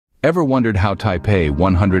Ever wondered how Taipei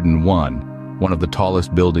 101, one of the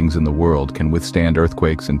tallest buildings in the world, can withstand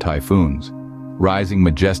earthquakes and typhoons? Rising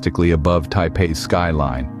majestically above Taipei's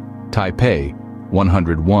skyline, Taipei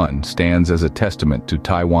 101 stands as a testament to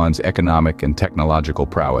Taiwan's economic and technological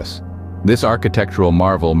prowess. This architectural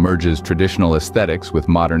marvel merges traditional aesthetics with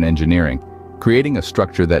modern engineering, creating a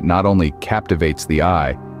structure that not only captivates the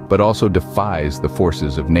eye, but also defies the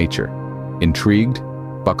forces of nature. Intrigued?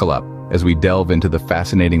 Buckle up as we delve into the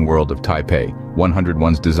fascinating world of Taipei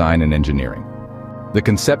 101's design and engineering. The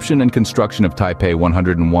conception and construction of Taipei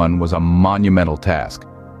 101 was a monumental task,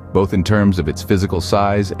 both in terms of its physical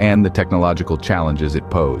size and the technological challenges it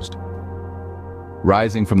posed.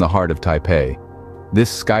 Rising from the heart of Taipei,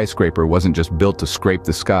 this skyscraper wasn't just built to scrape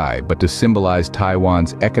the sky, but to symbolize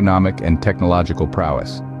Taiwan's economic and technological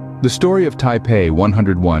prowess. The story of Taipei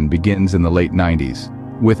 101 begins in the late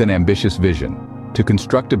 90s, with an ambitious vision to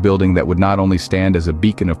construct a building that would not only stand as a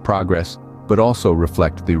beacon of progress, but also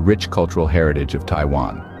reflect the rich cultural heritage of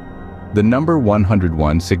Taiwan. The number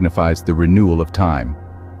 101 signifies the renewal of time,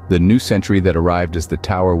 the new century that arrived as the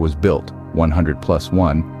tower was built,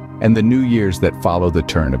 100+1, and the new years that follow the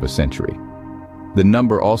turn of a century. The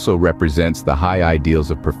number also represents the high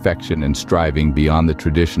ideals of perfection and striving beyond the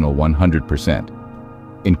traditional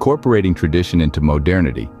 100%. Incorporating tradition into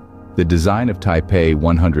modernity, the design of Taipei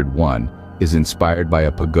 101 is inspired by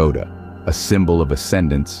a pagoda, a symbol of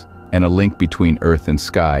ascendance and a link between earth and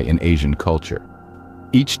sky in Asian culture.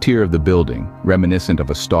 Each tier of the building, reminiscent of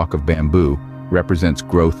a stalk of bamboo, represents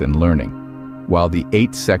growth and learning, while the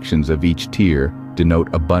 8 sections of each tier denote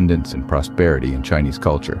abundance and prosperity in Chinese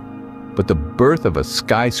culture. But the birth of a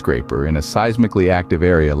skyscraper in a seismically active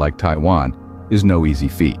area like Taiwan is no easy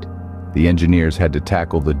feat. The engineers had to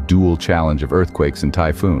tackle the dual challenge of earthquakes and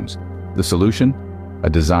typhoons. The solution? A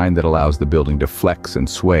design that allows the building to flex and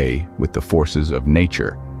sway with the forces of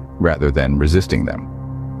nature, rather than resisting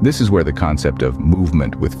them. This is where the concept of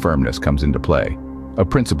movement with firmness comes into play, a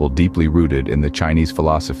principle deeply rooted in the Chinese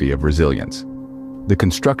philosophy of resilience. The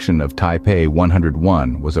construction of Taipei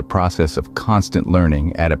 101 was a process of constant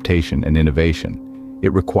learning, adaptation, and innovation.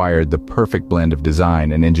 It required the perfect blend of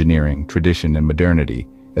design and engineering, tradition and modernity,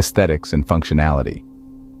 aesthetics and functionality.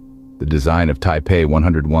 The design of Taipei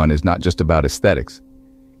 101 is not just about aesthetics.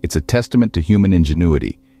 It's a testament to human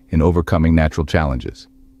ingenuity in overcoming natural challenges.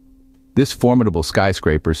 This formidable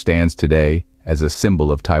skyscraper stands today as a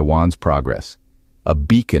symbol of Taiwan's progress, a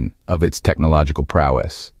beacon of its technological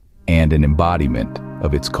prowess, and an embodiment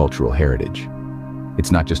of its cultural heritage.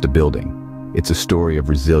 It's not just a building, it's a story of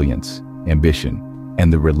resilience, ambition,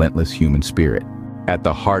 and the relentless human spirit. At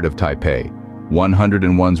the heart of Taipei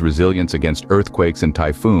 101's resilience against earthquakes and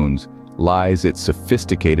typhoons lies its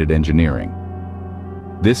sophisticated engineering.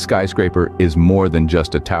 This skyscraper is more than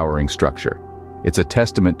just a towering structure. It's a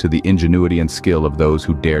testament to the ingenuity and skill of those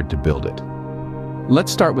who dared to build it.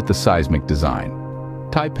 Let's start with the seismic design.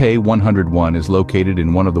 Taipei 101 is located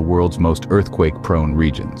in one of the world's most earthquake-prone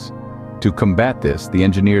regions. To combat this, the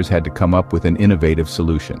engineers had to come up with an innovative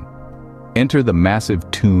solution. Enter the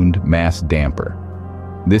massive tuned mass damper.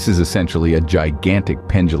 This is essentially a gigantic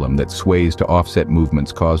pendulum that sways to offset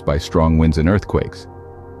movements caused by strong winds and earthquakes.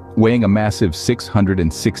 Weighing a massive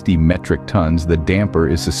 660 metric tons, the damper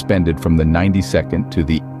is suspended from the 92nd to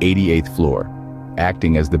the 88th floor,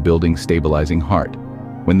 acting as the building's stabilizing heart.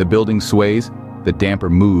 When the building sways, the damper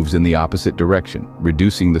moves in the opposite direction,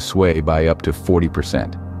 reducing the sway by up to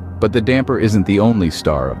 40%. But the damper isn't the only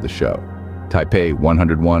star of the show. Taipei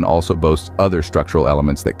 101 also boasts other structural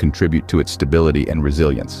elements that contribute to its stability and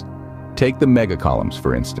resilience. Take the mega columns,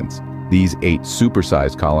 for instance. These 8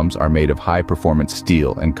 supersized columns are made of high-performance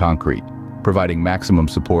steel and concrete, providing maximum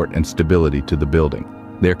support and stability to the building.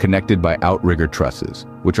 They're connected by outrigger trusses,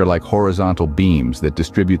 which are like horizontal beams that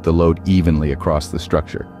distribute the load evenly across the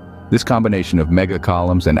structure. This combination of mega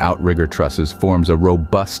columns and outrigger trusses forms a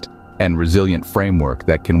robust and resilient framework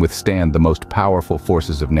that can withstand the most powerful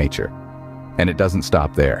forces of nature. And it doesn't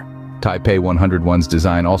stop there. Taipei 101's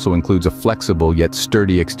design also includes a flexible yet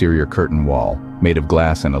sturdy exterior curtain wall, made of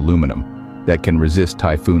glass and aluminum, that can resist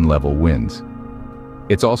typhoon-level winds.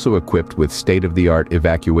 It's also equipped with state-of-the-art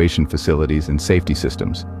evacuation facilities and safety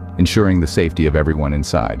systems, ensuring the safety of everyone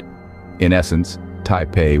inside. In essence,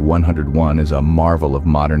 Taipei 101 is a marvel of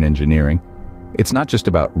modern engineering. It's not just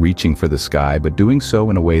about reaching for the sky, but doing so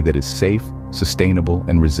in a way that is safe, sustainable,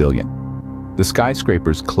 and resilient. The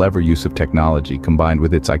skyscraper's clever use of technology, combined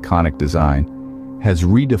with its iconic design, has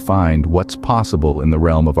redefined what's possible in the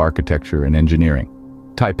realm of architecture and engineering.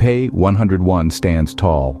 Taipei 101 stands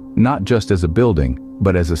tall, not just as a building,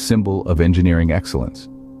 but as a symbol of engineering excellence.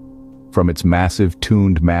 From its massive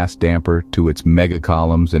tuned mass damper to its mega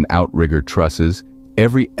columns and outrigger trusses,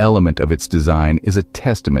 every element of its design is a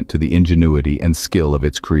testament to the ingenuity and skill of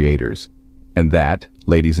its creators. And that,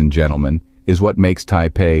 ladies and gentlemen, is what makes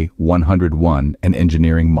Taipei 101 an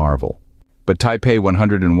engineering marvel. But Taipei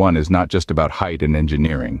 101 is not just about height and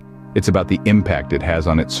engineering, it's about the impact it has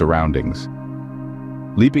on its surroundings.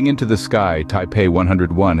 Leaping into the sky, Taipei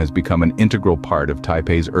 101 has become an integral part of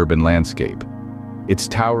Taipei's urban landscape. Its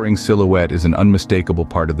towering silhouette is an unmistakable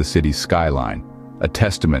part of the city's skyline, a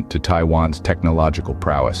testament to Taiwan's technological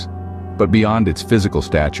prowess. But beyond its physical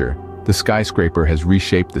stature, the skyscraper has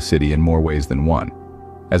reshaped the city in more ways than one.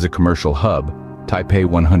 As a commercial hub, Taipei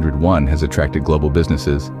 101 has attracted global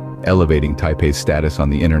businesses, elevating Taipei's status on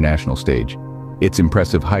the international stage. Its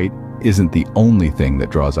impressive height isn't the only thing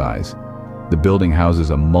that draws eyes. The building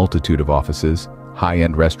houses a multitude of offices,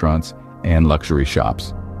 high-end restaurants, and luxury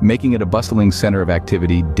shops, making it a bustling center of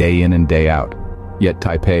activity day in and day out. Yet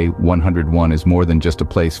Taipei 101 is more than just a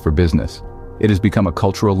place for business. It has become a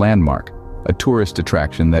cultural landmark, a tourist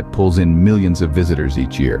attraction that pulls in millions of visitors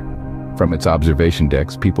each year. From its observation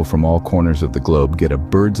decks, people from all corners of the globe get a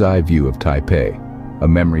bird's-eye view of Taipei, a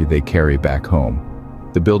memory they carry back home.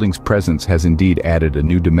 The building's presence has indeed added a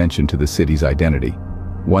new dimension to the city's identity,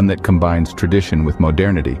 one that combines tradition with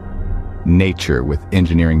modernity, nature with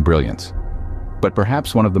engineering brilliance. But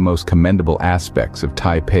perhaps one of the most commendable aspects of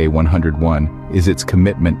Taipei 101 is its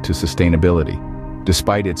commitment to sustainability.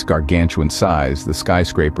 Despite its gargantuan size, the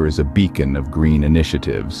skyscraper is a beacon of green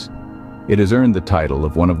initiatives. It has earned the title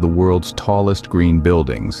of one of the world's tallest green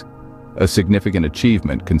buildings, a significant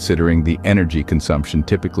achievement considering the energy consumption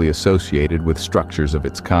typically associated with structures of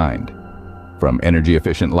its kind. From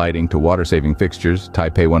energy-efficient lighting to water-saving fixtures,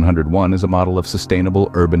 Taipei 101 is a model of sustainable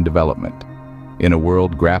urban development. In a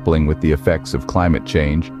world grappling with the effects of climate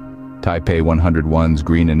change, Taipei 101's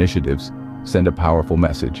green initiatives send a powerful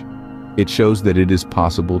message. It shows that it is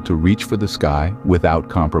possible to reach for the sky without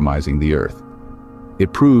compromising the earth.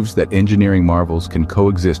 It proves that engineering marvels can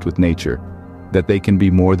coexist with nature, that they can be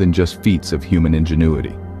more than just feats of human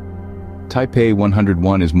ingenuity. Taipei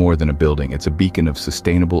 101 is more than a building, it's a beacon of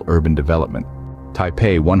sustainable urban development.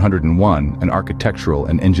 Taipei 101, an architectural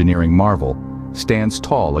and engineering marvel, stands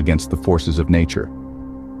tall against the forces of nature.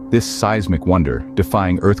 This seismic wonder,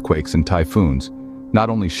 defying earthquakes and typhoons, not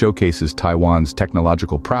only showcases Taiwan's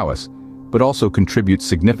technological prowess, but also contributes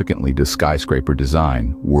significantly to skyscraper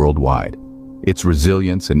design worldwide. Its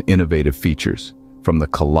resilience and innovative features, from the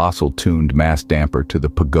colossal tuned mass damper to the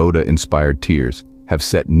pagoda-inspired tiers, have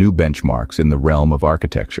set new benchmarks in the realm of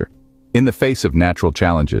architecture. In the face of natural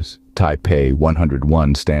challenges, Taipei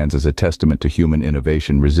 101 stands as a testament to human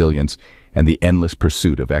innovation, resilience, and the endless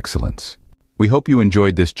pursuit of excellence. We hope you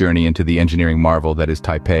enjoyed this journey into the engineering marvel that is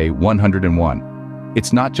Taipei 101.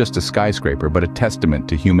 It's not just a skyscraper, but a testament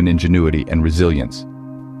to human ingenuity and resilience.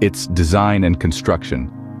 Its design and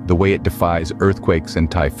construction, the way it defies earthquakes and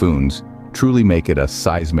typhoons, truly make it a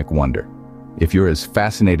seismic wonder. If you're as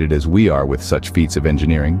fascinated as we are with such feats of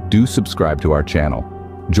engineering, do subscribe to our channel.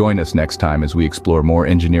 Join us next time as we explore more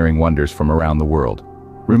engineering wonders from around the world.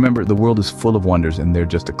 Remember, the world is full of wonders and they're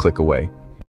just a click away.